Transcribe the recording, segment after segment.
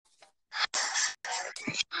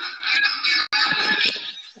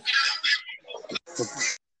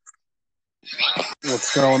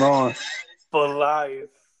What's going on? For life.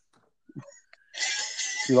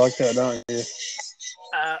 You like that, don't you?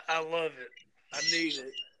 I love it. I need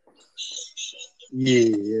it.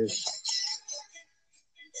 Yeah.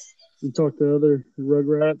 You talk to other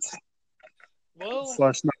Rugrats Well,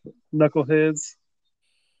 slash Knuckleheads.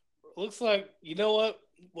 looks like, you know what?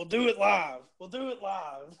 We'll do it live. We'll do it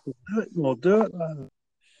live. We'll do it.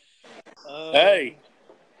 Hey.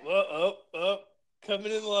 Well, up.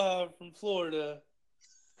 Coming in live from Florida.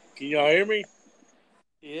 Can y'all hear me?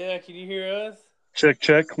 Yeah, can you hear us?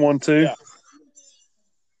 Check. 1, 2. Yeah.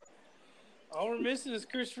 All we're missing is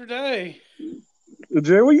Christopher Day.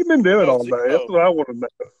 Jay, what you been doing all day? Steve-O. That's what I want to know.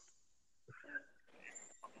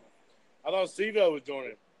 I thought Steve-O was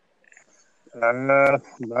doing it. I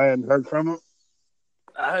hadn't heard from him.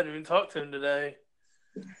 I hadn't even talked to him today.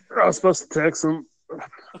 I was supposed to text him.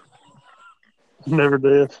 Never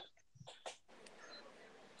did.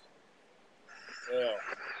 Yeah.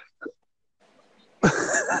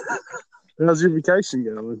 How's your vacation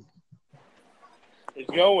going? It's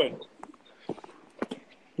going.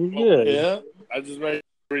 Good. Yeah. I just made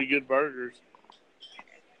pretty good burgers.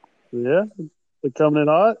 Yeah? They coming in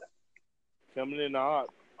hot? Coming in hot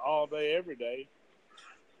all day, every day.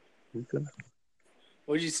 Okay.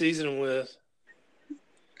 What'd you season them with?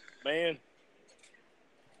 Man,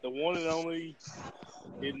 the one and only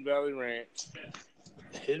Hidden Valley Ranch.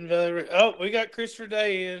 Hidden Valley. Oh, we got Christopher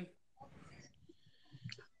Day in.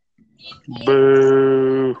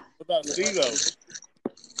 Boo. What about Steve-O?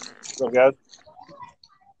 What's up, guys?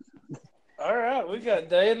 All right, we got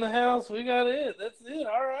Day in the house. We got it. That's it.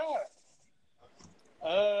 All right.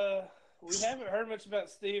 We haven't heard much about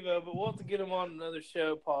Steve-O, but we'll have to get him on another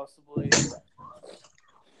show possibly.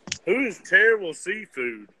 Who is terrible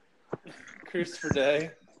seafood? Christopher Day.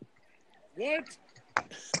 What?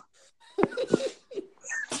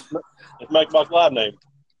 It's Mike Buck's live name.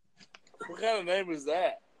 What kind of name is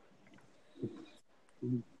that?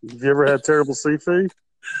 Have you ever had terrible seafood?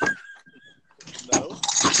 No.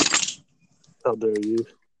 How dare you?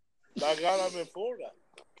 By God, I'm in Florida.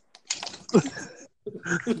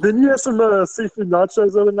 Didn't you have some seafood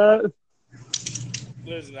nachos the other night?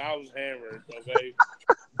 Listen, I was hammered, okay?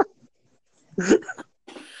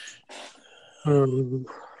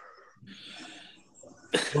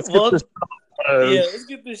 Let's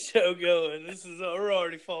get this show going. We're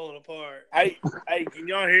already falling apart. Hey, can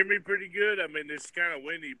y'all hear me pretty good? I mean, it's kind of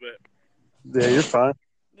windy, but Yeah, you're fine.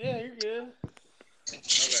 Yeah, you're good. okay.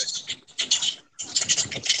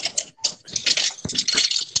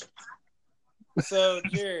 So,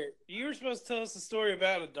 Jared, you were supposed to tell us a story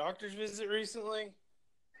about a doctor's visit recently.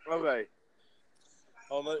 Okay.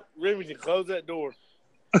 Remington, close that door.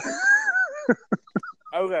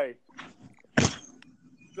 Okay.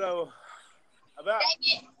 So, about I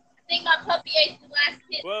think my puppy ate the last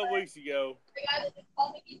kid. 12 weeks ago,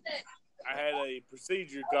 I had a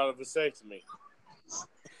procedure called a vasectomy.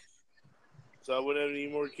 So I wouldn't have any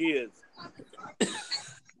more kids.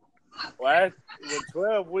 Well, in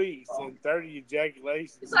 12 weeks and 30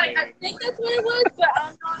 ejaculations, I think that's what it was, but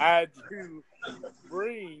I'm not. I had to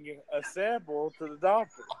bring a sample to the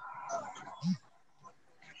doctor.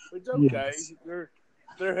 It's okay. Yes.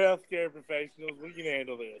 They're healthcare professionals. We can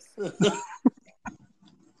handle this.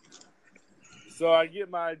 So I get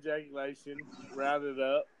my ejaculation, round it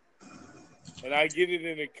up, and I get it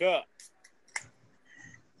in a cup.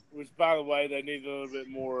 Which, by the way, they need a little bit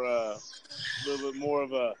more of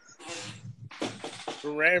a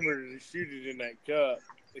parameter to shoot it in that cup.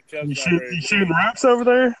 The cup's not very You shooting ropes over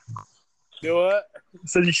there? Do what?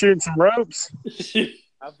 Said you shooting some ropes?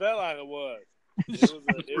 I felt like it was.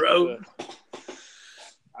 It was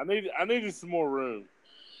I needed some more room.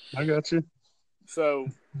 I got you. So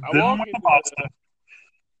I Didn't walk want into the Boston.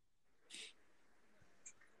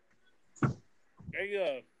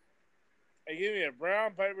 They give me a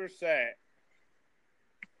brown paper sack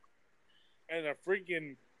and a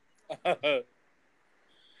freaking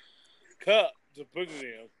cup to put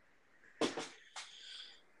it in.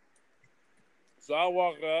 So I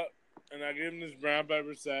walk up and I give him this brown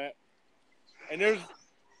paper sack, and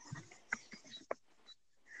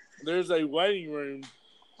there's a waiting room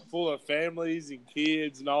full of families and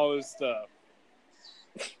kids and all this stuff.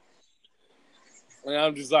 And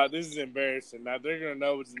I'm just like, this is embarrassing. Now they're gonna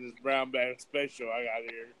know what's in this brown bag special I got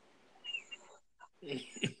here.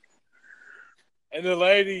 And the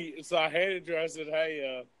lady, so I handed her. I said,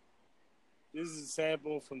 "Hey, this is a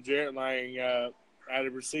sample from Jarrett Lang. I had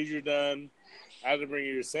a procedure done. I had to bring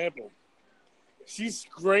you a sample." She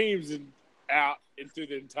screams out into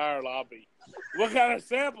the entire lobby, "What kind of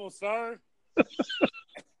sample, sir?" And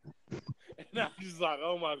I'm just like,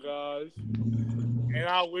 "Oh my gosh!" And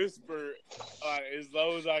I whisper as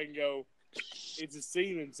low as I can go, "It's a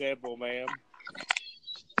semen sample, ma'am."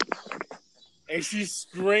 And she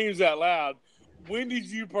screams out loud, "When did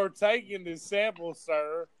you partake in this sample,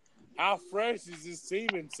 sir? How fresh is this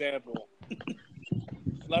semen sample?"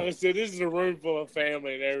 Like I said, this is a room full of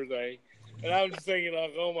family and everything. And I'm just thinking,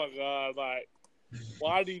 like, oh my God, like,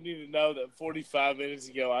 why do you need to know that 45 minutes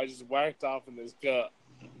ago I just whacked off in this cup?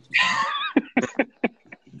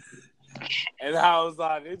 And I was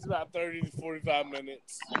like, it's about 30 to 45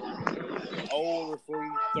 minutes old or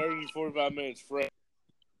 30 to 45 minutes fresh.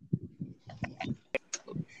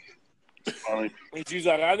 Funny. And she's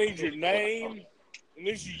like, I need your name. And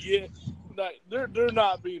then she get, like, they're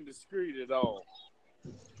not being discreet at all.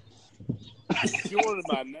 She wanted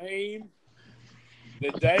my name,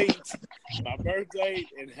 the date, my birth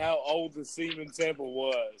date, and how old the semen sample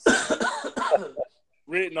was.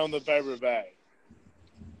 Written on the paper bag.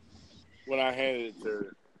 When I handed it to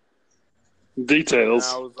her. Details.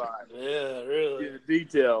 And I was like, Yeah, really. yeah, the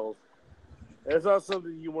details. That's not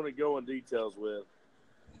something you want to go in details with.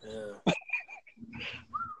 Yeah.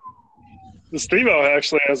 Steve-O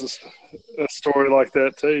actually has a story like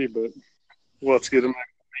that too, but let's get him.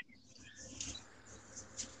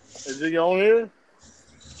 Is he on here?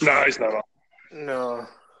 No, he's not on. No.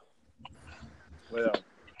 Well.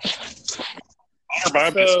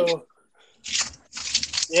 So,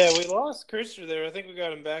 yeah, we lost Christopher there. I think we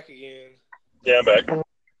got him back again. Yeah, I'm back.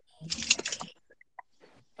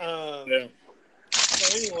 Yeah.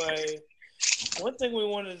 So anyway, one thing we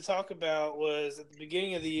wanted to talk about was at the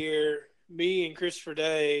beginning of the year, me and Christopher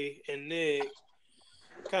Day and Nick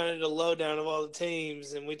kind of did a lowdown of all the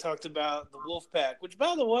teams, and we talked about the Wolfpack, which,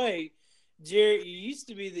 by the way, Jared, you used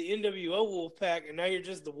to be the NWO Wolfpack, and now you're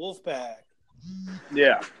just the Wolfpack.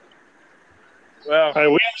 Yeah. Well, Hey,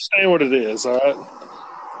 we understand what it is, all right?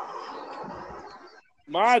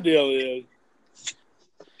 my deal is,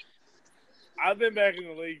 I've been back in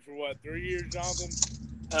the league for, 3 years, Jonathan?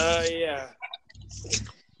 Yeah.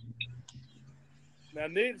 Now,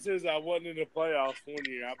 Nick says I wasn't in the playoffs 1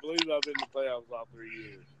 year. I believe I've been in the playoffs all 3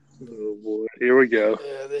 years. Oh, boy. Here we go.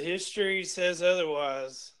 Yeah, the history says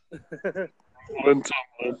otherwise. One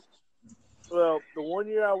time. Well, the 1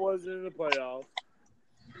 year I wasn't in the playoffs.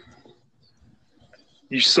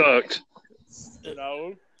 You sucked.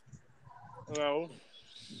 No.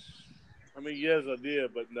 I mean, yes, I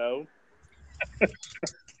did, but no.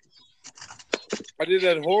 I did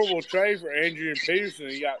that horrible trade for Andrew and Peterson,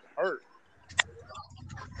 and he got hurt.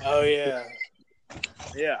 Oh, yeah.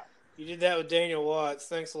 Yeah. You did that with Daniel Watts.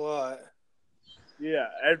 Thanks a lot. Yeah.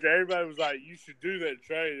 After everybody was like, you should do that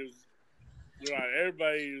trade, it was,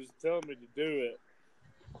 everybody was telling me to do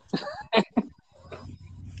it.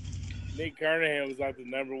 Nick Kernahan was like the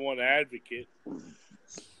number one advocate.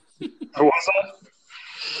 Who was that?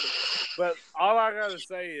 But all I got to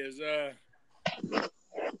say is,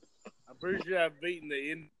 I'm pretty sure I've beaten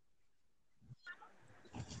the end.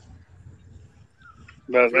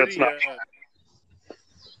 That's not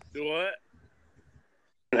Do what?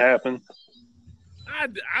 happen.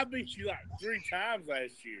 I beat you like 3 times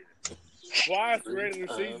last year. Twice in the regular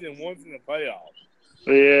season and once in the playoffs.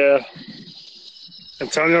 Yeah.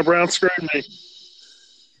 Antonio Brown screwed me.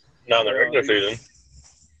 Not in the regular season.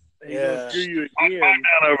 He's gonna screw you again.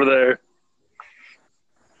 Down over there.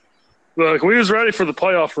 Look, we was ready for the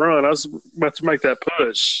playoff run. I was about to make that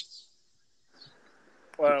push.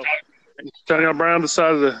 Well, Antonio Brown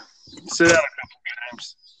decided to sit out a couple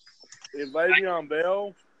games. if Le'Veon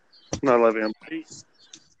Bell, Not Le'Veon.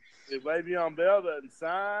 if Le'Veon Bell doesn't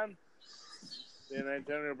sign, then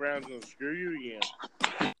Antonio Brown's gonna screw you again.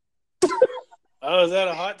 Oh, is that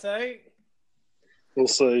a hot take? We'll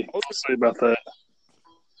see. We'll see about that.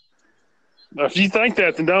 Now, if you think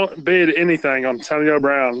that, then don't bid anything on Antonio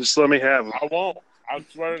Brown. Just let me have him. I won't. I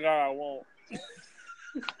swear to God, I won't.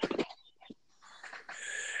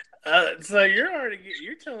 So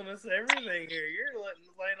you're telling us everything here. You're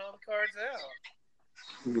laying all the cards out.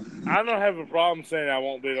 I don't have a problem saying I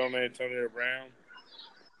won't bid on Antonio Brown.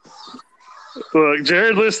 Look,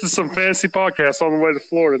 Jared listened to some fantasy podcasts on the way to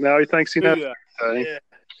Florida. Now he thinks he knows everything. Yeah.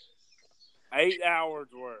 8 hours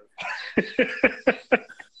worth.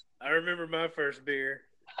 I remember my first beer.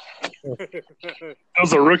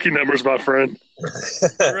 Those are rookie numbers, my friend.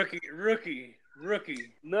 Rookie.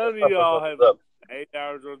 None of y'all have 8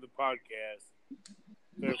 hours worth of podcast.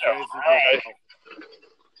 They're fantasy football.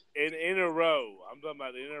 In a row. I'm talking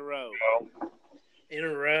about in a row. In a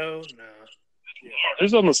row? No. Yeah.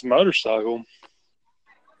 Who's on this motorcycle?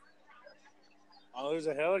 Oh, there's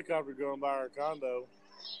a helicopter going by our condo.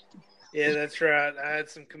 Yeah, that's right. I had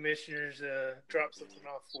some commissioners drop something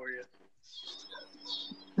off for you.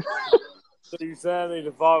 So you saying I need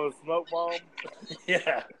to follow the smoke bomb?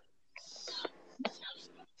 Yeah.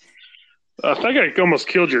 I think I almost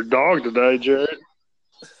killed your dog today, Jared.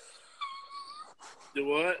 Do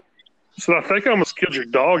what? So I think I almost killed your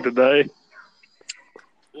dog today.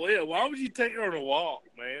 Well, yeah. Why would you take her on a walk,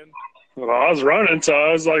 man? Well, I was running, so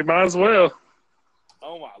I was like, might as well.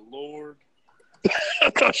 Oh my lord! I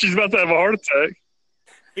thought she was about to have a heart attack.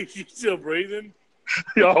 Is she still breathing?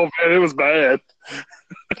 Oh man, it was bad. I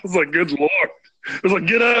was like, good lord. It was like,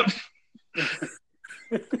 get up.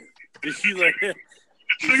 Did she let her?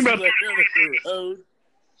 Think about let her on the road?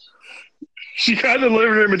 She got in the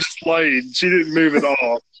living room and just laid. She didn't move at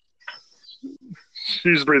all. She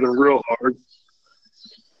was breathing real hard.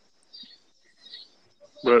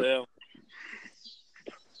 But Well,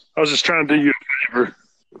 I was just trying to do you a favor.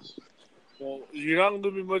 well, you're not going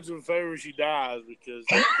to do me much of a favor if she dies because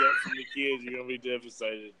if that's from the kids, you're going to be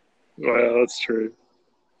devastated. Well, that's true.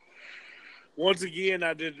 Once again,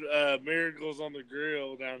 I did Miracles on the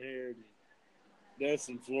Grill down here in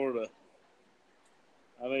Destin, Florida.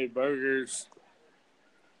 I made burgers.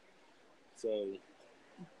 So,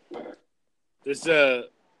 this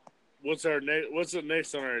what's the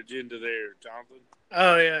next on our agenda there, Jonathan?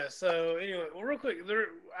 Oh yeah. So anyway, well, real quick,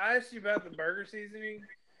 I asked you about the burger seasoning.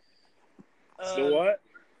 The what?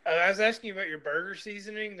 I was asking you about your burger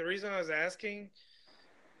seasoning. The reason I was asking,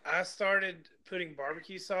 I started putting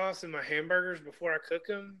barbecue sauce in my hamburgers before I cook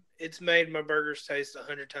them. It's made my burgers taste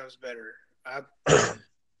 100 times better. The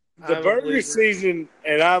burger season,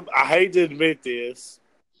 and I hate to admit this,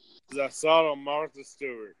 because I saw it on Martha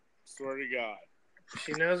Stewart. Swear to God.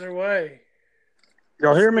 She knows her way.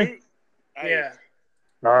 Y'all hear me? Hey, Yeah.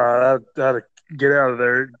 I had to get out of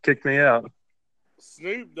there. It kicked me out.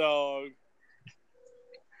 Snoop Dogg,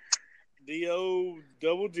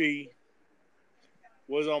 D-O-double-G,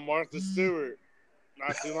 was on Martha Stewart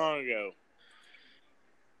not too long ago.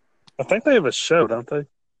 I think they have a show, don't they?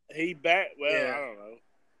 He backed, Yeah. I don't know.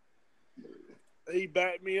 He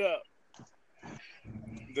backed me up.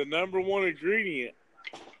 The number one ingredient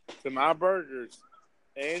to my burgers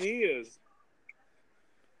and his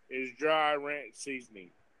is dry ranch seasoning.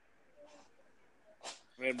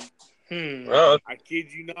 And Oh, I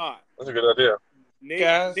kid you not. that's a good idea. Nick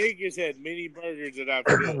has had many burgers that I've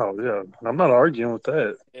cooked. Oh, yeah. I'm not arguing with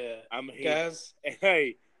that. Yeah. I'm Guys,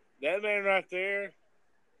 hey, that man right there,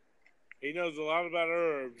 he knows a lot about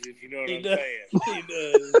herbs, if you know what He I'm does. saying.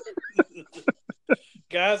 he does.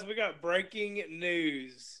 Guys, we got breaking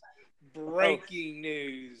news. Breaking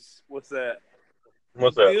news. What's that?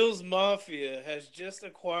 What's that? Bills Mafia has just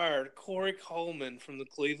acquired Corey Coleman from the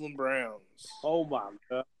Cleveland Browns. Oh my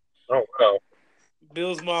God. Oh, wow.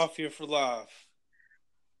 Bills Mafia for life.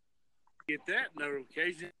 Get that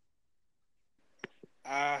notification.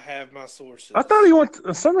 I have my sources. I thought he went.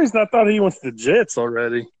 For some reason, I thought he went to the Jets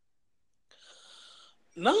already.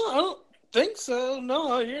 No, I don't think so.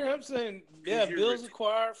 No, here I'm saying, yeah, You're Bills rich.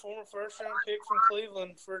 acquired former first-round pick from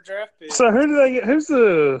Cleveland for a draft pick. So who do they get? Who's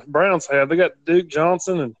the Browns have? They got Duke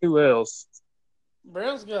Johnson and who else?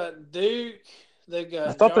 Browns got Duke. They've got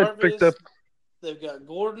I thought Jarvis. they picked up. They've got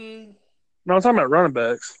Gordon. No, I'm talking about running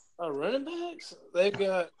backs. Oh, running backs. They've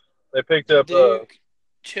got They picked up, Duke,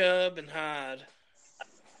 Chubb, and Hyde.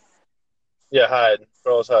 Hyde.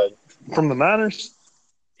 Carlos Hyde. From the Niners?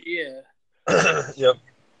 Yeah. Yep.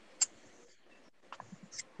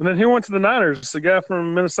 And then who went to the Niners? The guy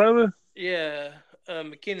from Minnesota? Yeah.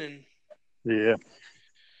 McKinnon, Yeah.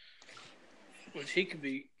 which he could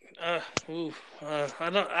be.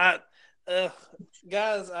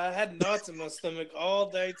 Guys, I had knots in my stomach all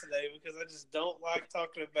day today because I just don't like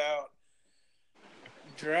talking about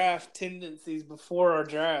draft tendencies before our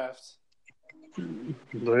draft.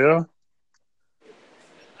 Yeah.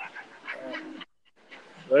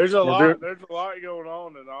 There's a Well, lot. There's a lot going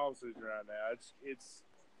on in the offseason right now.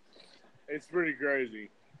 It's pretty crazy.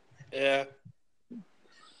 Yeah.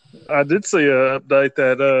 I did see an update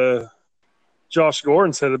that Josh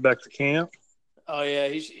Gordon's headed back to camp. Oh yeah.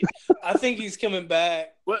 I think he's coming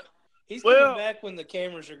back. What? He's Well- coming back when the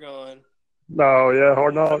cameras are gone. Oh, yeah,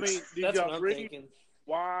 Hard I Knocks. mean, did That's what y'all I'm read thinking.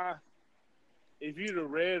 why? If you'd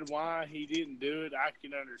have read why he didn't do it, I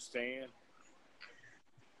can understand.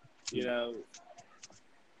 You know,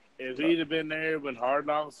 if he'd have been there when Hard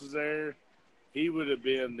Knocks was there, he would have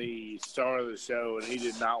been the star of the show, and he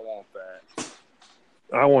did not want that.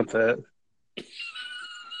 I want that.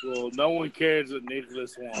 Well, no one cares what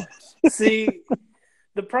Nicholas wants. See,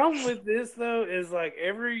 the problem with this though is like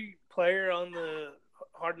every player on the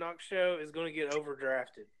Hard Knock show is going to get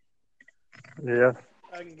overdrafted. Yeah.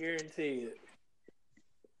 I can guarantee it.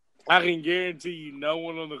 I can guarantee you no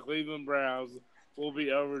one on the Cleveland Browns will be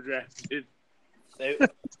overdrafted.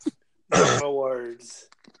 Mark my words.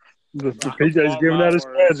 The PJ's giving out his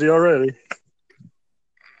word. strategy already.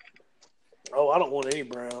 Oh, I don't want any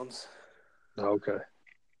Browns. Okay.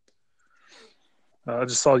 I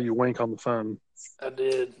just saw you wink on the phone. I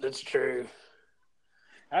did. That's true.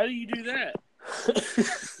 How do you do that?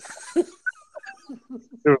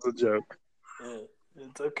 It was a joke. Yeah,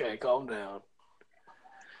 it's okay. Calm down.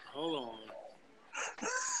 Hold on.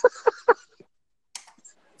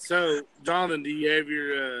 So, Jonathan, do you have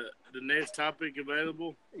your the next topic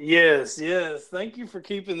available? Yes. Thank you for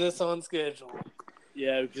keeping this on schedule.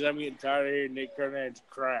 Yeah, because I'm getting tired of hearing Nick Kernan's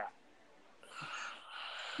crap.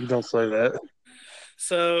 You don't say that.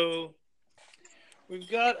 So, we've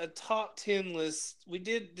got a top 10 list. We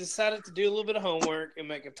decided to do a little bit of homework and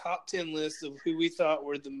make a top 10 list of who we thought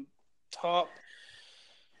were the top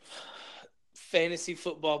fantasy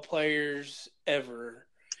football players ever.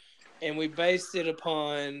 And we based it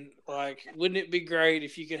upon, like, wouldn't it be great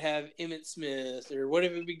if you could have Emmitt Smith? Or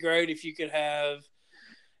wouldn't it be great if you could have,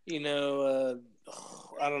 I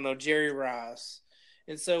don't know, Jerry Rice?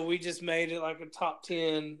 And so we just made it like a top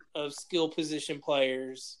 10 of skill position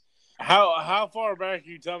players. How far back are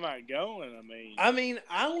you talking about going?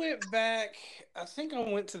 I went back, I think I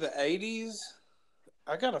went to the 80s.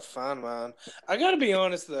 I got to find mine. I got to be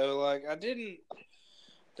honest, though. Like,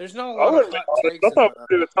 there's not a lot of hot takes I in thought mine.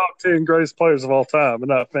 we did the top 10 greatest players of all time, but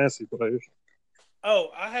not fantasy players. Oh,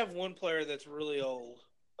 I have one player that's really old.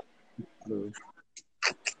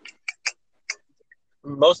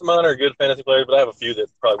 Most of mine are good fantasy players, but I have a few that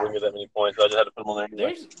probably wouldn't get that many points. So I just had to put them on there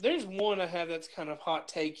anyway. There's one I have that's kind of hot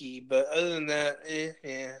takey, but other than that,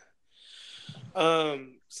 yeah.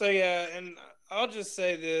 So yeah, and I'll just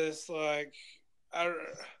say this,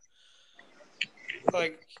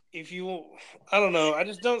 if you, I don't know, I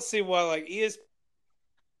just don't see why, like, if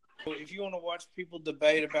you want to watch people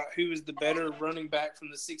debate about who is the better running back from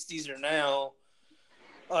the 60s or now,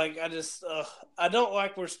 like, I don't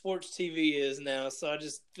like where sports TV is now, so I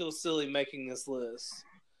just feel silly making this list.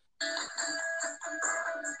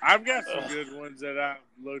 I've got some good ones that I've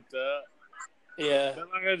looked up. Yeah. But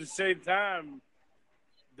like at the same time,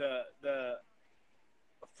 the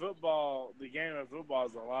game of football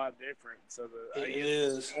is a lot different. So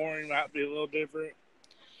the scoring might be a little different.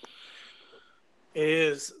 It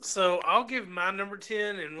is. So I'll give my number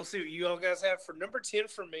 10, and we'll see what you all guys have. For number 10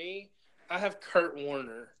 for me, I have Kurt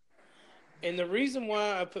Warner. And the reason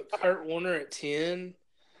why I put Kurt Warner at 10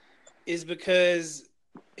 is because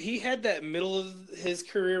he had that middle of his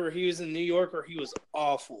career where he was in New York where he was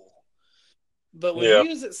awful. But when he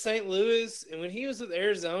was at St. Louis and when he was with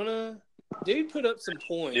Arizona, dude put up some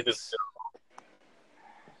points.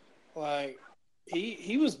 Like,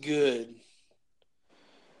 he was good.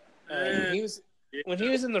 When he was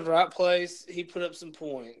in the right place, he put up some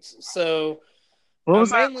points. So what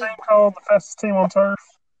was that team called? The fastest team on turf?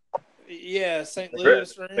 Yeah, St.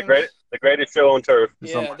 Louis Rams. The greatest show on turf.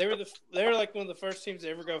 Yeah, they were like one of the first teams to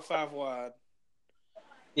ever go 5 wide.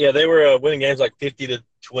 Yeah, they were winning games like 50-20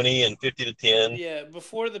 and 50-10. Yeah,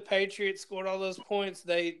 before the Patriots scored all those points,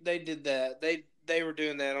 they did that. They were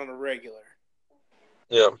doing that on a regular.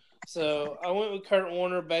 Yeah. So I went with Kurt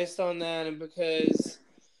Warner based on that, and because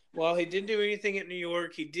while he didn't do anything at New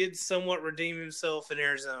York, he did somewhat redeem himself in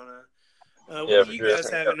Arizona. What do you guys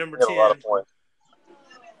have at number 10? A lot of points.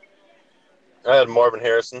 I had Marvin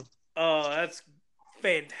Harrison. Oh, that's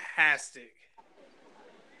fantastic.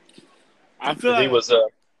 I feel like he was.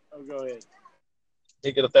 Oh, go ahead.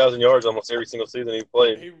 He got 1,000 yards almost every single season he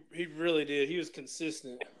played. He really did. He was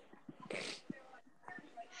consistent.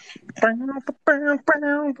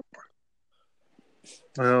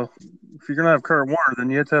 Well, if you're gonna have Kurt Warner, then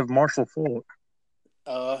you have to have Marshall Faulk.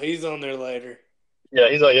 He's on there later. Yeah,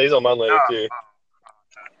 he's on mine later too.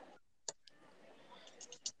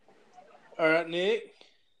 All right, Nick.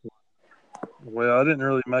 Well, I didn't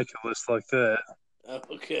really make a list like that.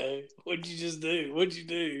 Okay. What'd you just do? What'd you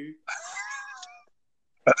do?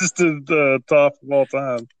 I just did the top of all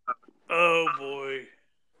time. Oh, boy.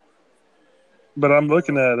 But I'm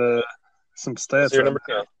looking at some stats. What's your number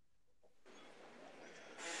 10?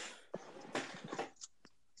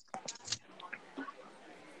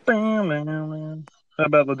 How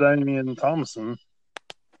about LaDainian Tomlinson?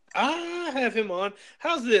 I have him on.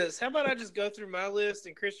 How's this? How about I just go through my list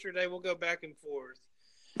and Christopher Day, we'll go back and forth.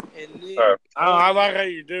 And Nick, I like how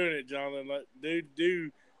you're doing it, Jonathan. Like,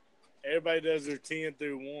 dude, everybody does their 10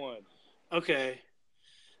 through 1. Okay.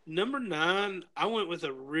 Number 9, I went with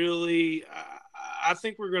a really I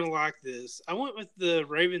think we're going to like this. I went with the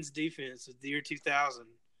Ravens defense of the year 2000.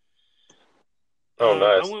 Oh,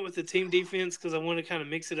 I nice. went with the team defense because I wanted to kind of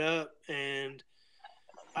mix it up, and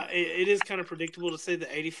it is kind of predictable to say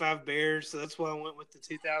the '85 Bears, so that's why I went with the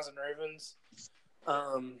 2000 Ravens.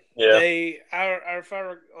 Yeah. If I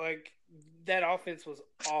were, like, that offense was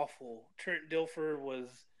awful. Trent Dilfer was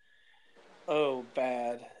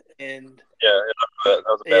bad, and Yeah, that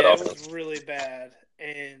was a bad it offense. was really bad,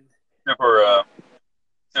 and Except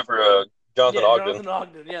for Jonathan Ogden. Jonathan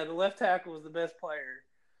Ogden, the left tackle was the best player.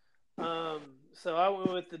 So I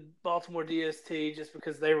went with the Baltimore DST just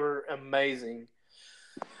because they were amazing.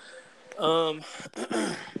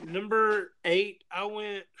 Number 8,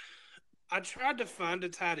 I tried to find a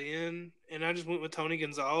tight end, and I just went with Tony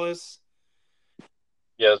Gonzalez.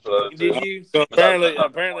 Yeah, that's what I did too. Did you? So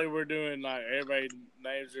apparently we're doing like everybody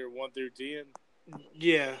names are 1 through 10.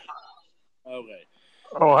 Yeah. Okay.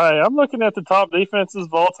 Oh, hey, I'm looking at the top defenses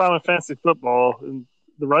of all time in fantasy football, and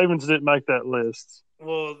the Ravens didn't make that list.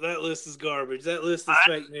 Well, that list is garbage. That list is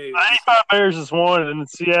fake news. 85 Bears is 1, and the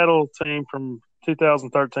Seattle team from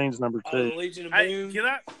 2013 is number 2. The Legion of Hey, Boom. can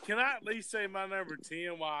I at least say my number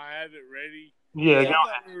 10 while I have it ready? Yeah, Yeah. go I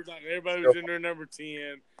thought we were talking, everybody was in their number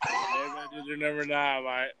 10. Everybody did their number 9,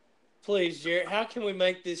 right? Please, Jared, how can we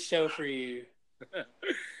make this show for you?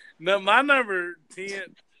 No, my number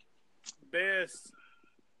 10 best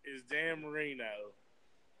is Dan Marino.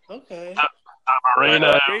 Okay.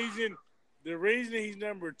 Marino. The reason he's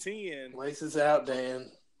number 10, Lace us out, Dan.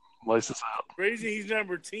 Lace us out. the reason he's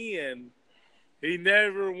number 10, he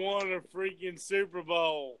never won a freaking Super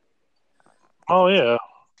Bowl. Oh, yeah.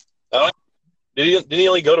 Did he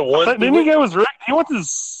only go to one? Didn't he go with Rick? He went to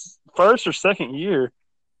his first or second year.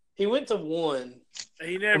 He went to 1.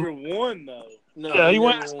 He never won, though. No, Yeah, he never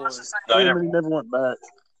went his won. first or second year, but he never went back.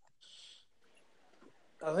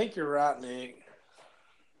 I think you're right, Nick.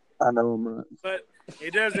 I know him right. But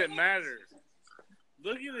it doesn't matter.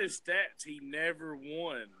 Look at his stats. He never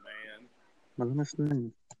won, man. I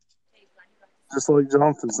understand. Just like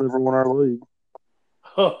Jonathan's never won our league.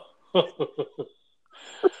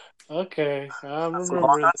 Okay, I That's a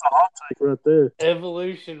remember. hot take right there.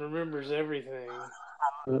 Evolution remembers everything.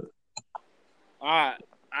 All right.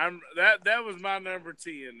 That was my number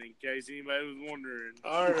 10, in case anybody was wondering.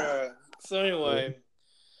 All right. So anyway,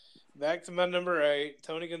 back to my number 8,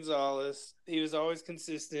 Tony Gonzalez. He was always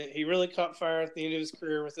consistent. He really caught fire at the end of his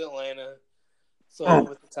career with Atlanta. So I went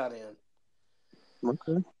with the tight end.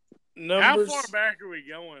 Okay. Numbers. How far back are we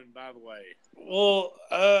going, by the way? Well,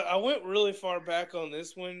 I went really far back on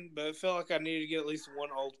this one, but I felt like I needed to get at least one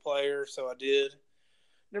old player, so I did.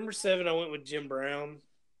 Number 7, I went with Jim Brown.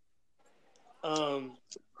 I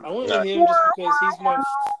went with him just because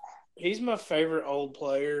he's my favorite old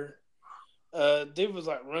player. Dude was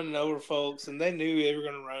like running over folks, and they knew they were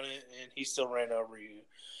going to run it, and he still ran over you.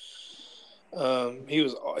 He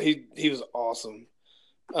was awesome.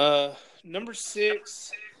 Number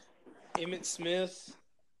 6, Emmitt Smith.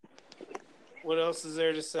 What else is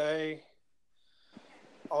there to say?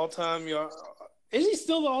 All-time yard. Is he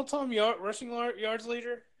still the all-time rushing yards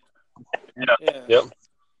leader? Yeah. Yep.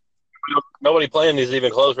 Nobody playing is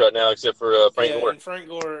even close right now except for Frank Gore. And Frank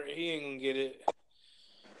Gore, he ain't gonna get it.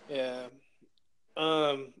 Yeah.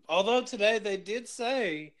 Although today they did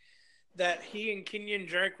say that he and Kenyon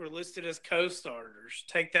Drake were listed as co-starters.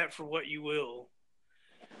 Take that for what you will.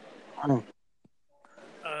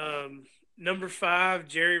 Number 5,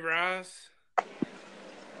 Jerry Rice.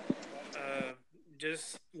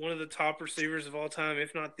 Just one of the top receivers of all time,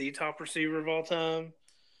 if not the top receiver of all time.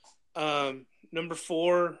 Number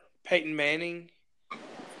 4, Peyton Manning.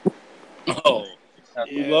 Oh,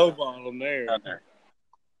 Yeah. low bottom there.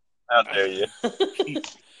 How dare you?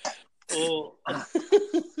 Well,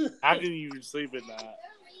 How can you even sleep at night?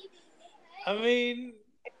 I mean,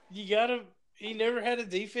 he never had a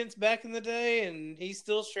defense back in the day, and he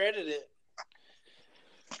still shredded it.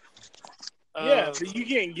 Yeah, but you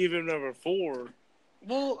can't give him number 4.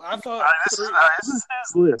 Well, I thought This is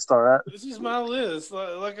his list, all right? this is my list.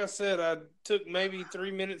 Like I said, I took maybe 3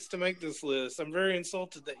 minutes to make this list. I'm very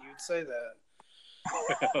insulted that you'd say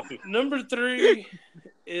that. Number 3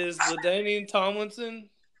 is LaDainian Tomlinson.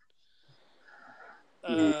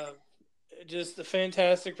 Just a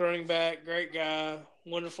fantastic running back, great guy,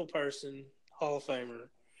 wonderful person, Hall of Famer.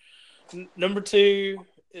 Number 2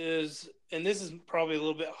 is, and this is probably a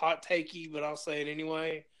little bit hot takey, but I'll say it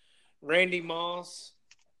anyway, Randy Moss.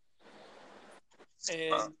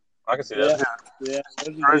 And I can see that. Yeah, that's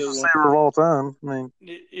a Greatest good one. receiver of all time. I mean,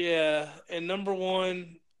 yeah, and number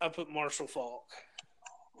 1, I put Marshall Faulk.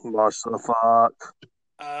 Marshall Faulk.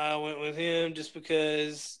 I went with him just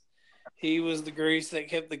because he was the grease that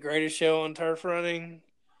kept the greatest show on turf running.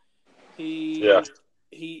 He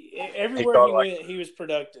everywhere he went, he was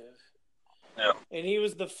productive. Yeah. And he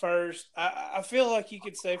was the first. I feel like you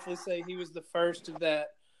could safely say he was the first of that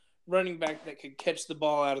running back that could catch the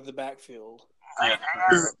ball out of the backfield. Yeah.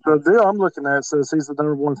 The deal I'm looking at says he's the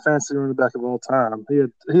number one fantasy running back of all time. He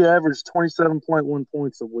averaged 27.1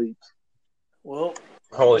 points a week. Well,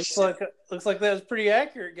 Holy looks like that was pretty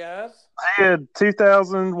accurate, guys. He had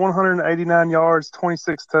 2,189 yards,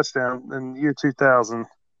 26 touchdowns in the year 2000.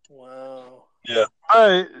 Wow. Yeah.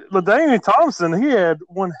 Hey, LaDainian Thompson, he had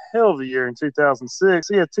one hell of a year in 2006.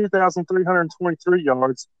 He had 2,323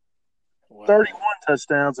 yards, Wow. 31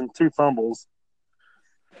 touchdowns, and 2 fumbles.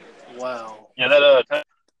 Wow. Yeah, that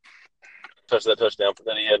touchdown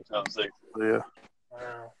that he had in 2006. Yeah.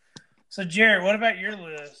 Wow. So, Jared, what about your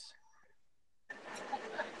list?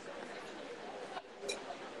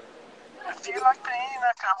 If you like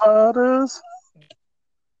pina coladas.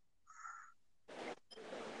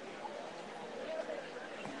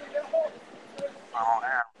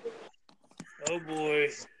 Oh, boy.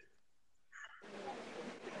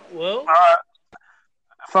 Well, All right.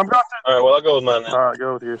 If I'm going All right, well, I'll go with mine then. all right,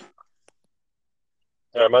 go with yours.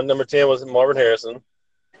 All right, my number 10 was Marvin Harrison.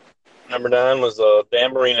 Number 9 was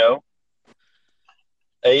Dan Marino.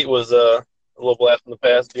 8 was a little blast from the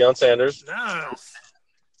past, Deion Sanders. nice.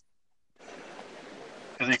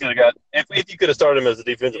 Because he could have got if you could have started him as a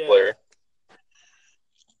defensive player.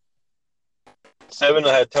 7,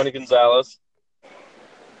 I had Tony Gonzalez.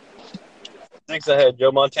 6, I had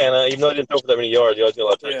Joe Montana. Even though he didn't throw for that many yards, he always got a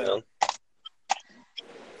lot of touchdowns.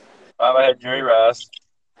 5, I had Jerry Rice.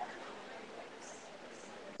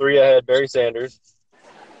 3, I had Barry Sanders.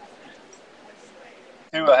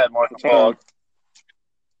 2, I had Martha Fogg.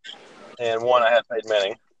 And 1, I had Peyton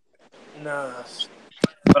Manning. Nice.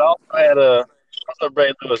 But I also had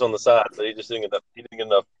Brad Lewis on the side, but he just didn't get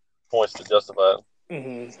enough points to justify it.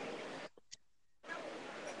 Mm-hmm.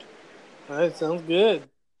 All right, sounds good.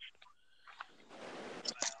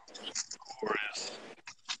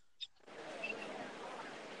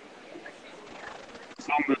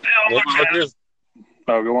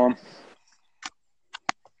 Oh, go on.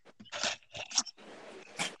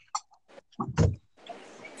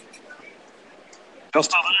 Y'all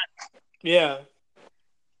still there? Yeah.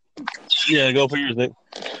 Yeah, go for yours, Nick.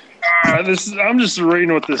 I'm just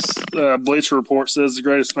reading what this Bleacher Report says the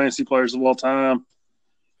greatest fantasy players of all time.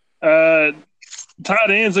 Tight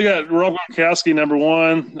ends, they got Rob Gronkowski, number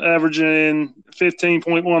 1, averaging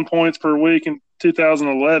 15.1 points per week in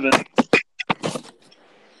 2011. They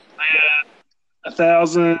had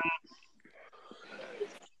 1,000.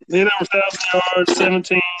 They had over 1,000 yards,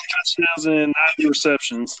 17 touchdowns, and 90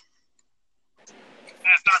 receptions. They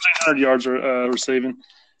had 1,300 yards receiving.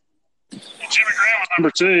 And Jimmy Graham was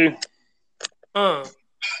number 2.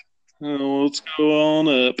 Let's go on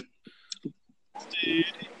up.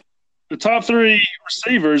 The top 3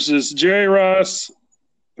 receivers is Jerry Rice,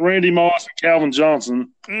 Randy Moss, and Calvin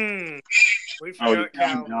Johnson. We forgot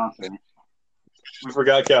Calvin Johnson. We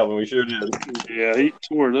forgot Calvin. We sure did. Yeah, he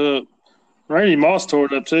tore it up. Randy Moss tore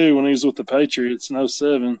it up too when he was with the Patriots in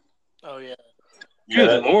 07. Oh, yeah.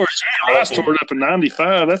 Good Lord. Jerry Rice tore it up in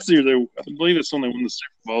 95. That's I believe it's when they won the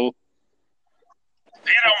Super Bowl.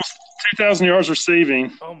 He had almost 2,000 yards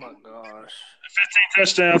receiving. Oh, my gosh. 15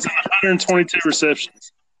 touchdowns and 122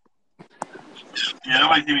 receptions. Yeah,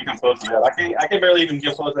 nobody can even come close to that. I can barely even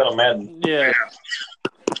get close to that on Madden. Yeah.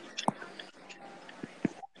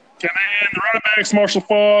 And then the running backs, Marshall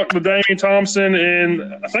Faulk, LaDainian Thompson, and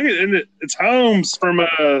I think it's Holmes from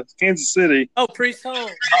Kansas City. Oh, Priest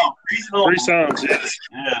Holmes. Priest Holmes, yes.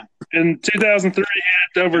 Yeah. In 2003, he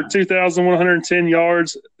had over 2,110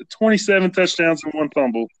 yards, 27 touchdowns, and 1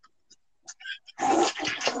 fumble.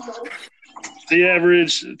 He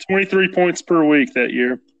averaged 23 points per week that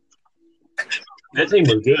year. That team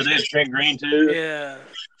was good. They had Trent Green, too. Yeah.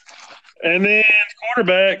 And then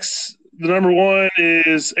quarterbacks, the number 1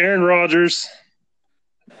 is Aaron Rodgers.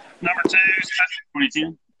 Number 2 is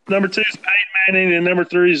Peyton Manning, and number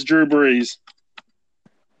 3 is Drew Brees.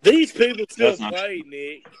 These people still play,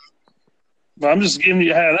 Nick. Well, I'm just giving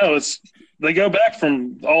you how I know. They go back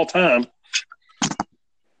from all time.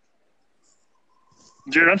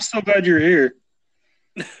 Jared, I'm still glad you're here.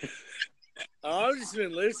 I've just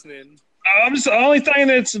been listening. The only thing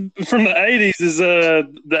that's from the 80s is the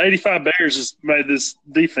 85 Bears just made this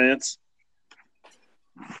defense.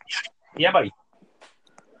 Yeah, buddy.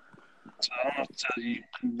 So I don't know what to tell you,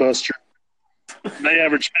 Buster. They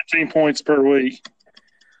average 15 points per week.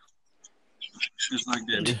 Just like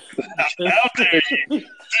Debbie. How dare you? Do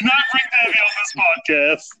not bring Debbie on this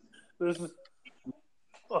podcast.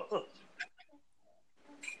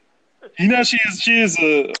 You know she is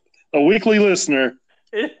a weekly listener.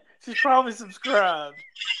 She's probably subscribed.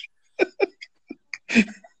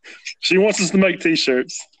 She wants us to make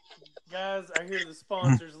T-shirts. Guys, I hear the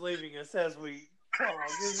sponsors leaving us as we talk.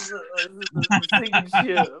 This is the sinking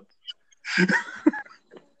ship.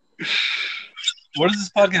 What is this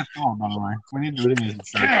podcast called, by the way? We need to really use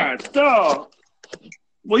it. God, dog.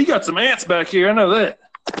 Well, you got some ants back here. I know that.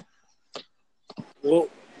 Well,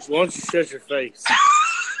 why don't you shut your face?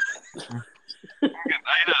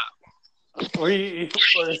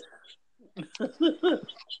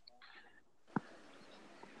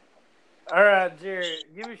 All right, Jared,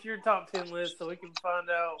 give us your top 10 list so we can find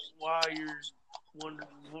out why you're wondering.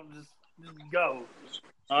 Just go.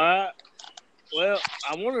 All right. Well,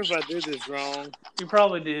 I wonder if I did this wrong. You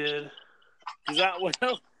probably did. I thought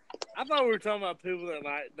we were talking about people that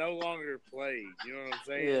like no longer played. You know what I'm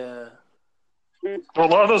saying? Yeah. Well, a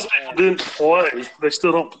lot of those people didn't play. They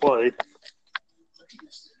still don't play.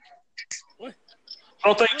 What? I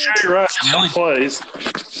don't think Jerry Rice still plays.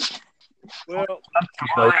 Well,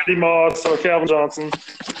 Randy Moss or Calvin Johnson.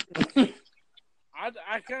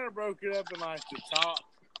 I kind of broke it up in like the top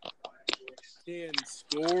 10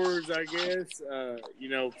 scores, I guess.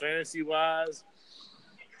 Fantasy wise.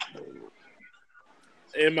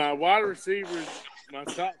 And my wide receivers, my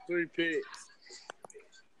top 3 picks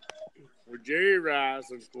were Jerry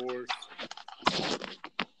Rice, of course,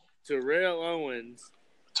 Terrell Owens,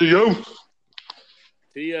 T.O.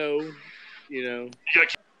 T.O.,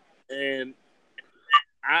 and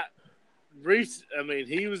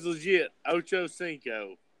he was legit, Ocho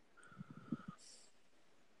Cinco.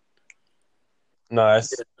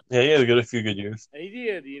 Nice. Yeah, he had a few good years. He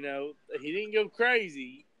did, he didn't go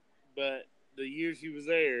crazy, but the years he was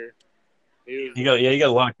there, he got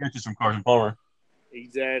a lot of catches from Carson Palmer.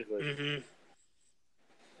 Exactly. Mm-hmm.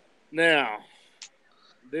 Now,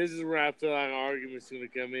 this is where I feel like an argument's going to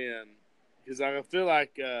come in because I feel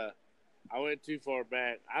like I went too far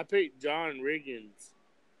back. I picked John Riggins.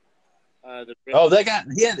 That guy,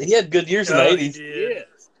 he had good years in the 80s.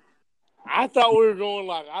 Yes. I thought we were going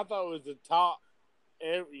I thought it was the top.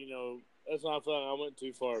 That's why I feel like I went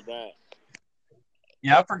too far back.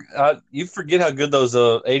 Yeah, you forget how good those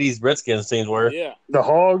 80s Redskins teams were. Yeah. The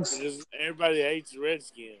Hogs. Everybody hates the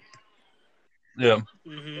Redskins. Yeah.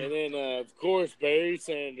 Mm-hmm. And then, of course, Barry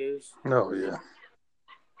Sanders. Oh, yeah.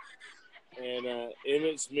 And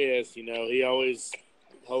Emmitt Smith, he always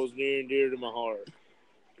holds near and dear to my heart.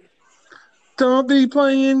 Don't be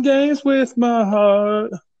playing games with my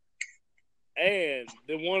heart. And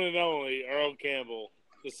the one and only Earl Campbell,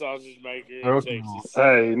 the sausage maker in Earl Texas.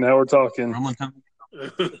 Hey, now we're talking.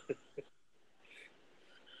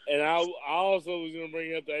 And I also was going to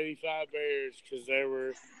bring up the 85 Bears because they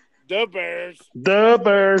were the Bears. The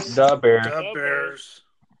Bears. The Bears. The Bears.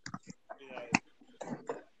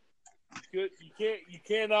 You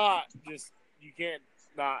can't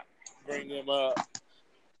not bring them up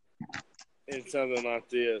in something like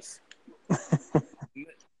this.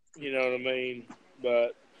 You know what I mean?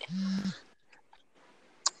 But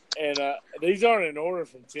these aren't in order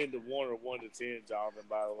from 10 to 1 or 1 to 10, Jonathan,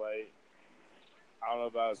 by the way. I don't know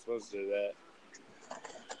if I was supposed to do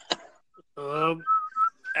that.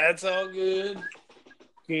 That's all good.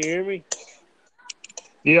 Can you hear me?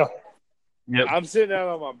 Yeah. Yep. I'm sitting out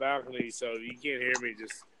on my balcony, so if you can't hear me,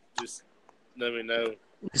 just let me know.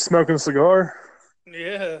 You smoking a cigar?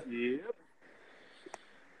 Yeah. Yep.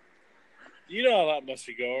 You know I like my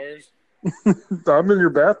cigars. I'm in your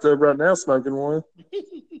bathtub right now smoking one.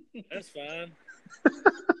 That's fine.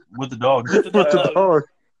 With the dog. With the dog.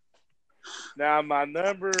 Now, my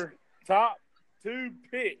top 2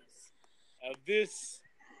 picks of this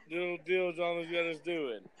little deal John has got us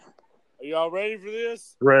doing. Are y'all ready for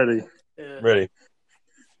this? Ready. Yeah. Ready.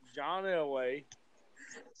 John Elway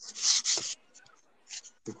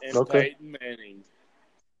and Okay. Peyton Manning.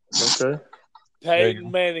 Okay.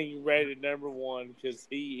 Peyton Manning rated number 1 because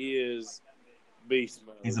he is beast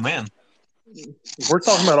mode. He's the man. We're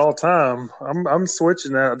talking about all time. I'm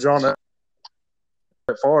switching out John that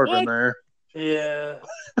far in there. Yeah.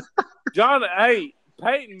 John,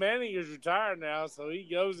 Peyton Manning is retired now, so he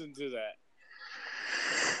goes into that.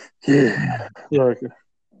 Yeah. Look,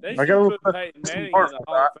 They I should got put Peyton Manning in the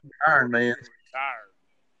Hall of Fame. Iron Man. Retired.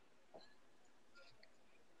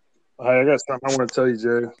 Hey, I got something I want to tell you,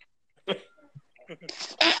 Joe.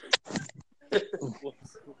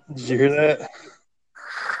 Did you hear that?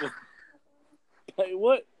 Hey,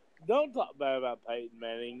 what? Don't talk bad about Peyton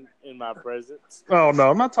Manning in my presence. Oh, no,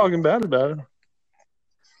 I'm not talking bad about it.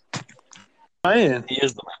 Man, He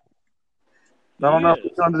is the man. I don't know if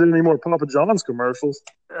he's trying to do any more Papa John's commercials.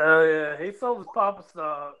 Oh, yeah. He sold his Papa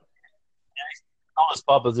stock. All his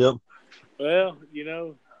papa's up. Well,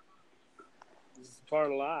 this is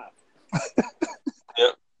part of life.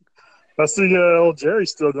 I see old Jerry's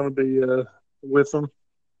still going to be with them.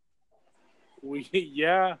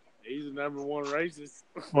 Yeah, he's the number one racist.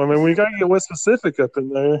 Well, I mean, we got to get West Pacific up in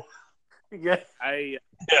there. Yeah. Hey,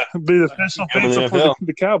 Be the official Come in the pizza for NFL.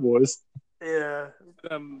 the Cowboys. Yeah.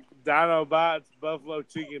 Dino Bites Buffalo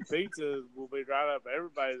Chicken Pizza will be right up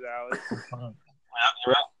everybody's alley.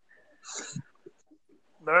 You're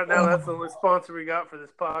Right now, that's the only sponsor we got for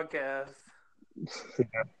this podcast.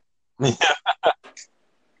 right.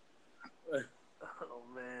 Oh,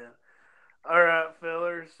 man. All right,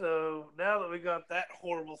 fellers. So now that we got that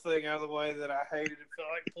horrible thing out of the way that I hated, it felt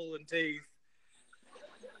like pulling teeth.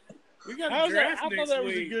 We got a draft I thought next that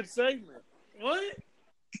was a week. good segment. What?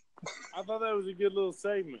 I thought that was a good little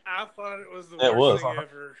segment. I thought it was the It worst was. thing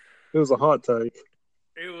ever. It was a hot take.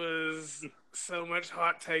 It was so much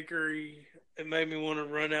hot takery. It made me want to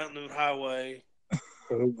run out in the highway.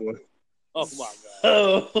 Oh, boy. Oh my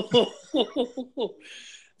god!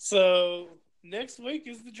 So next week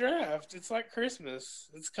is the draft. It's like Christmas.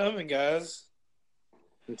 It's coming, guys.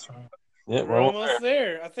 That's right. Yeah, We're almost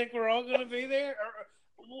there. I think we're all going to be there.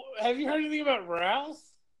 Have you heard anything about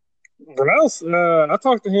Rouse? Rouse, I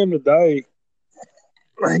talked to him today.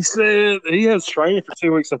 He said he has training for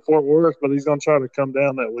 2 weeks in Fort Worth, but he's going to try to come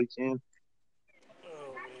down that weekend.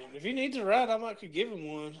 Oh, man. If he needs a ride, I might could give him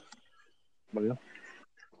one. Well,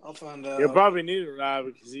 I'll find out. He'll probably need a ride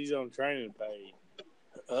because he's on training pay.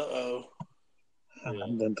 Uh-oh.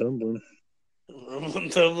 I'm done tumbling. I'm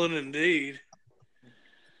tumbling indeed.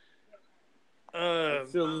 I'm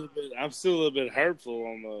still a little bit hurtful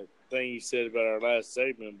on the thing you said about our last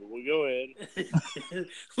segment, but we'll go ahead.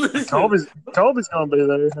 Listen. Colby's going to be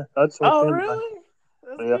there. Oh, really?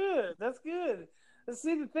 That's Yeah. good. That's good. And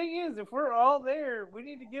see, the thing is, if we're all there, we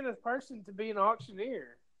need to get a person to be an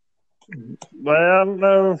auctioneer. Well, I don't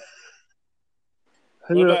know. What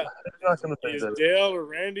Who's about, not going to be is there? Dale or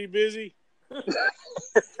Randy busy?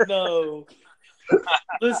 No.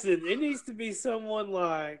 Listen, it needs to be someone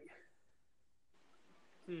like.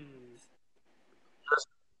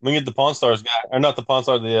 We get the Pawn Stars guy, or not the Pawn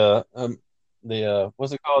Star, the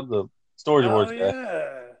what's it called, the Storage Oh, Awards guy.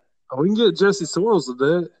 yeah. Oh, we can get Jesse Soils to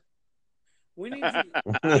do it. We need to.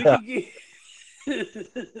 We can get.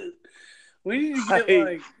 We need to get Hey.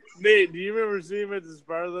 like. Nick, do you remember seeing him at the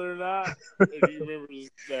Spur the other night? Or do you remember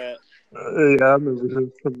that? Yeah, I remember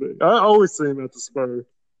him. I always see him at the Spur.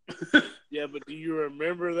 Yeah, but do you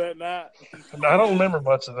remember that night? I don't remember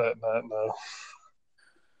much of that night, no.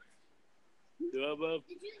 Do I, Bub?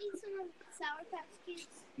 Did you eat some of the Sour Patch Kids?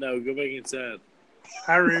 No, go back inside.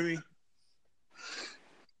 Hi, Ruby.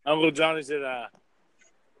 Uncle Johnny said hi.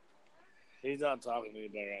 He's not talking to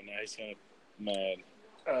anybody right now. He's kind of mad.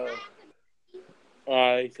 All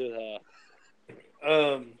right, he said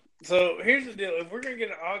hi. So here's the deal: if we're gonna get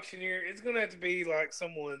an auctioneer, it's gonna have to be like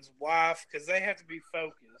someone's wife because they have to be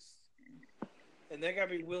focused, and they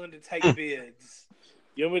gotta be willing to take bids.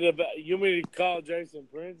 You want me to call Jason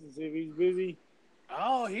Prince and see if he's busy?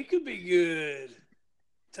 Oh, he could be good.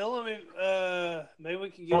 Tell him if maybe we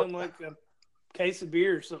can get him like a case of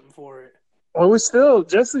beer or something for it. Well,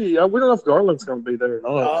 Jesse, we don't know if Garland's going to be there or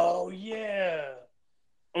not. Oh yeah.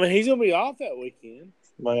 I mean, he's gonna be off that weekend.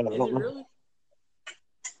 Man, I Is don't it know. really?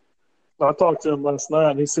 I talked to him last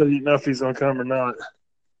night, and he said he didn't know if he's going to come or not.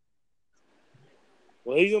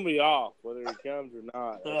 Well, he's gonna be off whether he comes or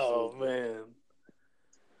not. Oh man.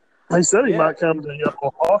 He said he Yeah. might come to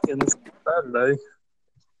Hawkins Saturday.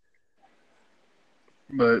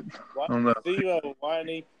 But I don't know. Steve-O,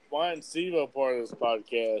 why isn't Steve-O part of this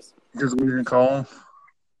podcast? Because we didn't call him.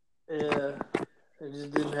 Yeah. It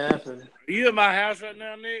just didn't happen. Are you at my house right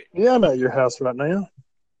now, Nick? Yeah, I'm at your house right now.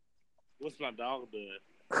 What's my dog doing?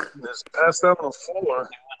 Just passed out on the floor.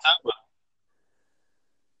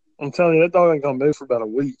 I'm telling you, that dog ain't going to move for about a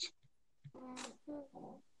week.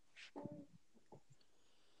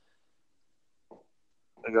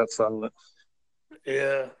 They got silent.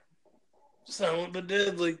 Yeah. Silent but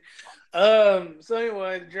deadly. So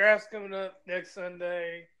anyway, the draft's coming up next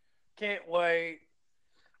Sunday. Can't wait.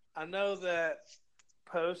 I know that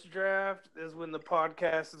post-draft is when the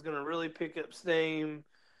podcast is going to really pick up steam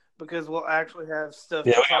because we'll actually have stuff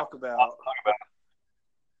to talk about.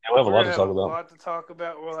 Yeah, we'll have a lot to We're talk gonna have about. A lot to talk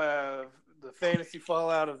about. We'll have the fantasy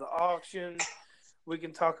fallout of the auction. We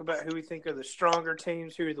can talk about who we think are the stronger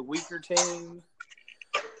teams, who are the weaker teams.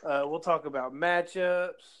 We'll talk about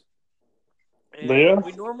matchups. And Yeah.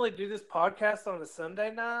 we normally do this podcast on a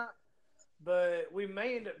Sunday night, but we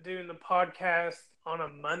may end up doing the podcast on a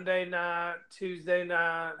Monday night, Tuesday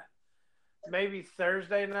night, maybe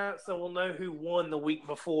Thursday night, so we'll know who won the week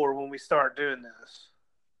before when we start doing this.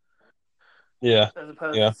 Yeah. As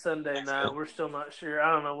opposed Yeah. to Sunday night. We're still not sure.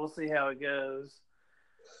 I don't know. We'll see how it goes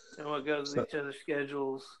and what goes with each other's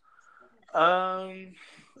schedules.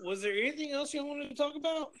 Was there anything else you wanted to talk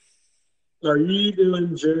about? Are you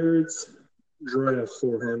doing Jared's draft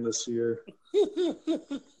for him this year?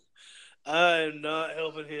 I am not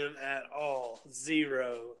helping him at all.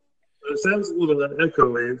 Zero. It sounds a little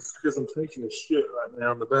echoey. It's because I'm taking a shit right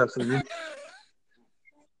now in the bathroom.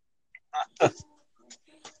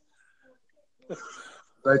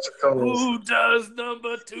 Thanks for calling. Who does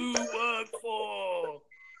number 2 work for?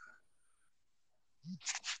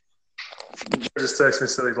 Just text me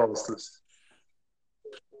said he lost us.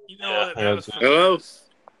 You know what? Yeah, That was Hello?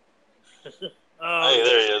 Oh, Hey,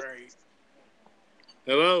 there he is. great.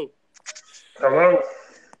 Hello? Hello?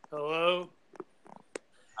 Hello?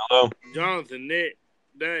 Hello. Jonathan, Nick,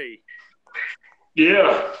 Day.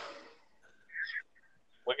 Yeah.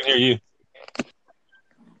 We can hear you.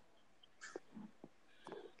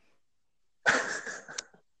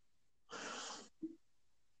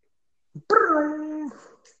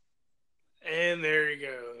 And there he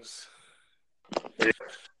goes.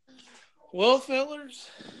 Well, fellers,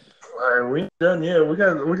 All right, we done. Yeah, we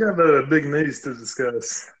got big news to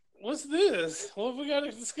discuss. what's this? What have we got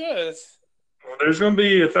to discuss? Well, there's going to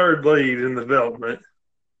be a third league in development.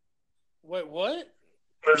 Wait, what?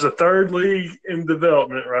 There's a third league in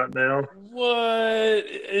development right now. What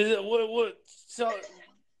is it? What? So,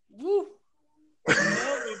 woo.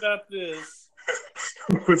 Tell me about this.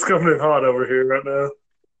 It's coming in hot over here right now.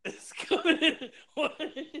 It's coming. What?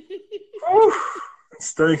 Whew, it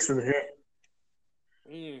stinks in here.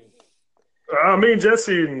 Me and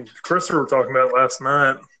Jesse and Christopher were talking about it last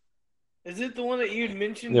night. Is it the one that you'd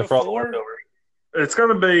mentioned Yeah, for all the before? leftovers. It's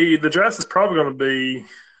going to be the draft is probably going to be,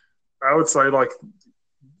 I would say, like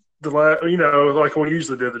like we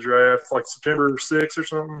usually do the draft, like September 6th or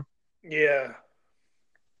something. Yeah.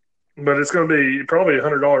 But it's going to be probably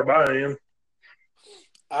 $100 buy-in.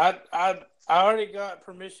 I already got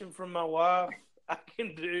permission from my wife. I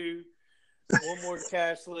can do one more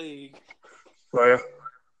cash league, So, yeah.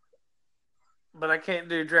 but I can't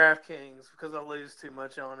do DraftKings because I lose too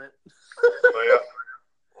much on it.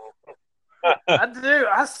 I do.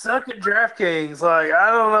 I suck at DraftKings. Like,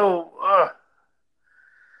 I don't know.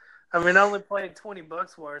 I mean, I only played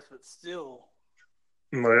 $20 worth, but still.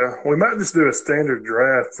 Yeah, we might just do a standard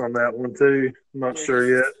draft on that one too. I'm not sure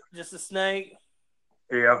yet. Just a snake.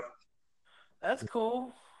 Yeah. That's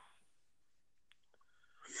cool.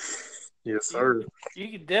 Yes, sir. You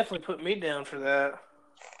could definitely put me down for that.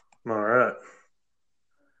 All right.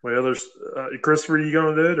 Well, there's Christopher. You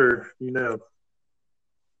gonna do it or you know?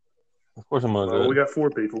 Of course I'm gonna do We it. got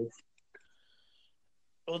 4 people.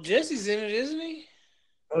 Well, Jesse's in it, isn't he?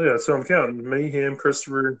 Oh yeah, so I'm counting me, him,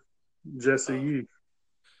 Christopher, Jesse, you.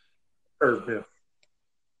 Or yeah.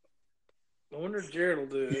 I wonder if Jared will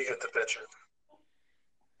do it. get the picture.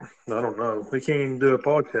 I don't know. We can't even do a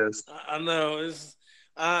podcast. I know.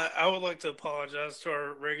 I would like to apologize to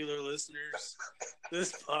our regular listeners.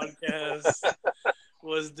 This podcast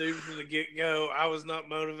was due from the get-go. I was not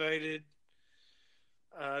motivated.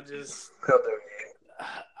 How dare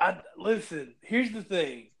you? Listen, here's the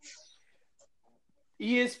thing.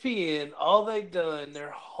 ESPN, all they've done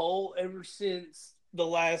ever since the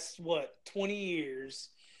last, 20 years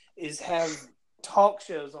is have talk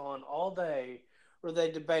shows on all day where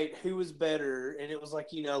they debate who was better, and it was like,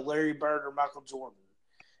 Larry Bird or Michael Jordan.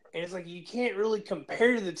 And it's like you can't really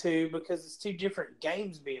compare the two because it's two different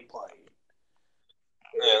games being played.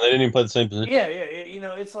 Yeah, they didn't even play the same position. Yeah.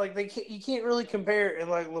 It's like you can't really compare, and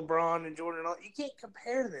like LeBron and Jordan, you can't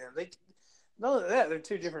compare them. Not only that, they're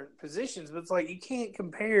two different positions, but it's like you can't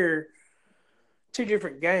compare two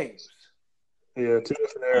different games. Yeah, 2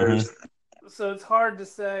 different eras. So it's hard to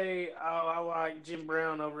say, I like Jim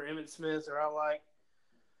Brown over Emmitt Smith, or I like,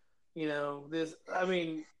 this. I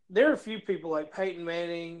mean, there are a few people like Peyton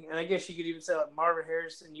Manning, and I guess you could even say like Marvin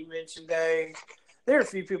Harrison. You mentioned Dave. There are a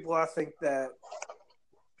few people I think that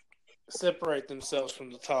separate themselves from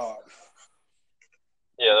the top.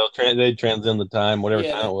 Yeah, they transcend the time, whatever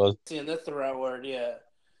time it was. Yeah, that's the right word. Yeah.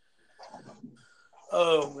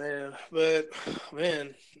 Oh man, but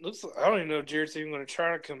looks like, I don't even know if Jared's even going to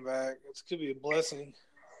try to come back. It could be a blessing.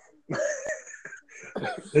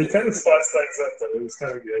 They kind of spiced things up though. It was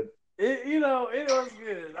kind of good. It was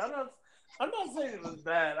good. I'm not saying it was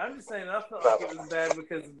bad. I'm just saying I felt like it was bad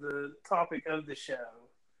because of the topic of the show.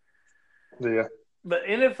 Yeah. But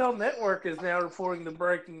NFL Network is now reporting the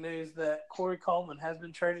breaking news that Corey Coleman has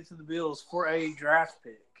been traded to the Bills for a draft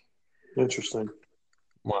pick. Interesting.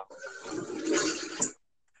 Wow.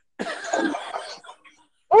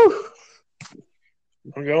 Woo!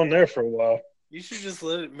 I'm going there for a while. You should just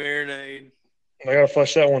let it marinate. I gotta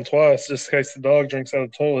flush that one twice just in case the dog drinks out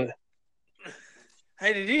of the toilet.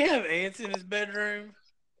 Hey, did he have ants in his bedroom?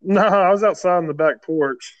 No, I was outside on the back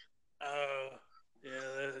porch. Oh,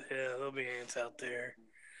 yeah, there'll be ants out there.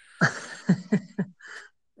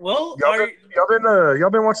 Well, y'all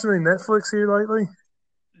been watching any Netflix here lately?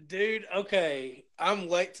 dude, okay, I'm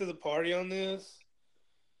late to the party on this.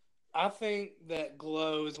 I think that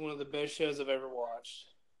Glow is one of the best shows I've ever watched.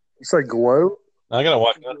 You say Glow? I gotta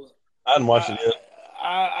watch it. I haven't watched it yet.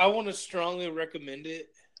 I want to strongly recommend it.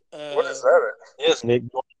 What is that? Yes, Nick.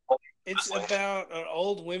 It's about an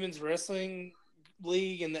old women's wrestling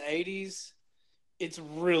league in the 80s. It's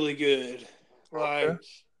really good. Like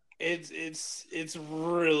it's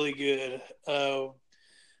really good.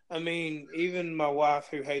 I mean, even my wife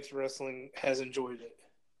who hates wrestling has enjoyed it.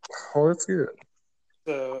 Oh, that's good.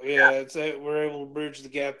 So yeah, we're able to bridge the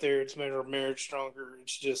gap there. It's made our marriage stronger.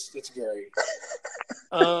 It's great.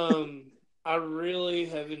 I really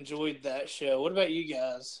have enjoyed that show. What about you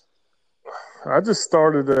guys? I just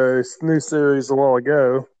started a new series a while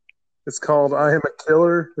ago. It's called I Am a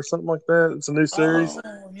Killer or something like that. It's a new series.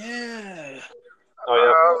 Oh yeah.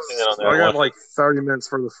 Oh yeah, I got like 30 minutes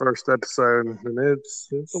for the first episode, and it's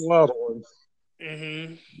a wild one.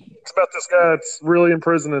 Mm-hmm. It's about this guy that's really in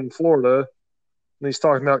prison in Florida, and he's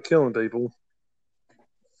talking about killing people.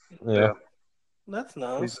 Yeah. That's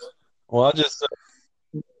nice. Well, I just,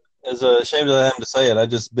 as ashamed as I am to say it, I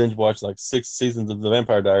just binge watched like 6 seasons of The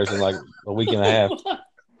Vampire Diaries in like a week and a half.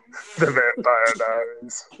 The Vampire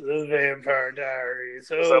Diaries. The Vampire Diaries. Is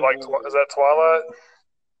that Twilight?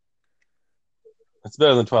 It's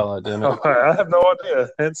better than Twilight, damn it. Oh, I have no idea.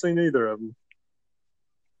 I haven't seen either of them.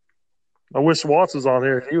 I wish Watts was on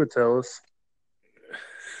here. He would tell us.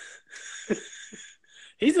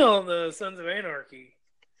 He's on the Sons of Anarchy.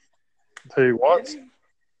 Who, Watts?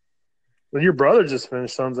 Well, your brother just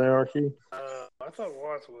finished Sons of Anarchy. I thought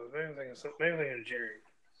Watts was. Maybe I'm thinking of Jerry.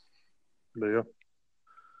 Yeah.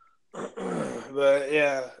 But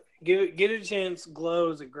yeah, get it a chance.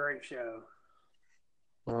 Glow is a great show.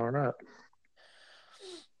 All right.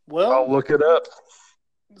 Well, I'll look it up.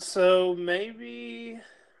 So maybe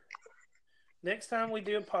next time we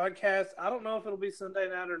do a podcast, I don't know if it'll be Sunday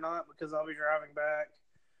night or not because I'll be driving back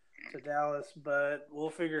to Dallas, but we'll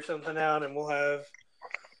figure something out and we'll have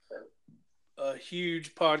a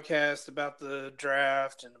huge podcast about the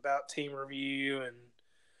draft and about team review, and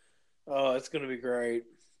it's going to be great.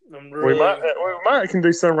 We might can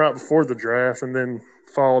do something right before the draft and then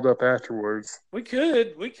followed up afterwards. We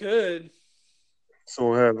could. So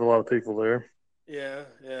we'll have a lot of people there. Yeah,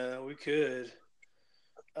 we could.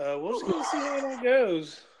 We'll just go see how it all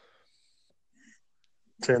goes.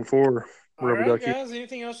 10-4. All right, guys.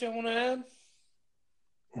 Anything else y'all want to add?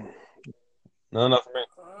 No, not for me.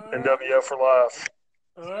 NWO for life.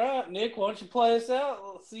 All right, Nick, why don't you play us out?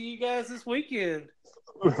 We'll see you guys this weekend.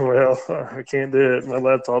 Well, I can't do it. My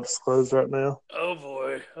laptop's closed right now. Oh,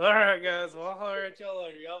 boy. All right, guys. Well, I'll holler at y'all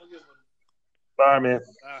later. Y'all have a good one. Bye, man.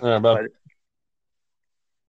 All right, bye. Later.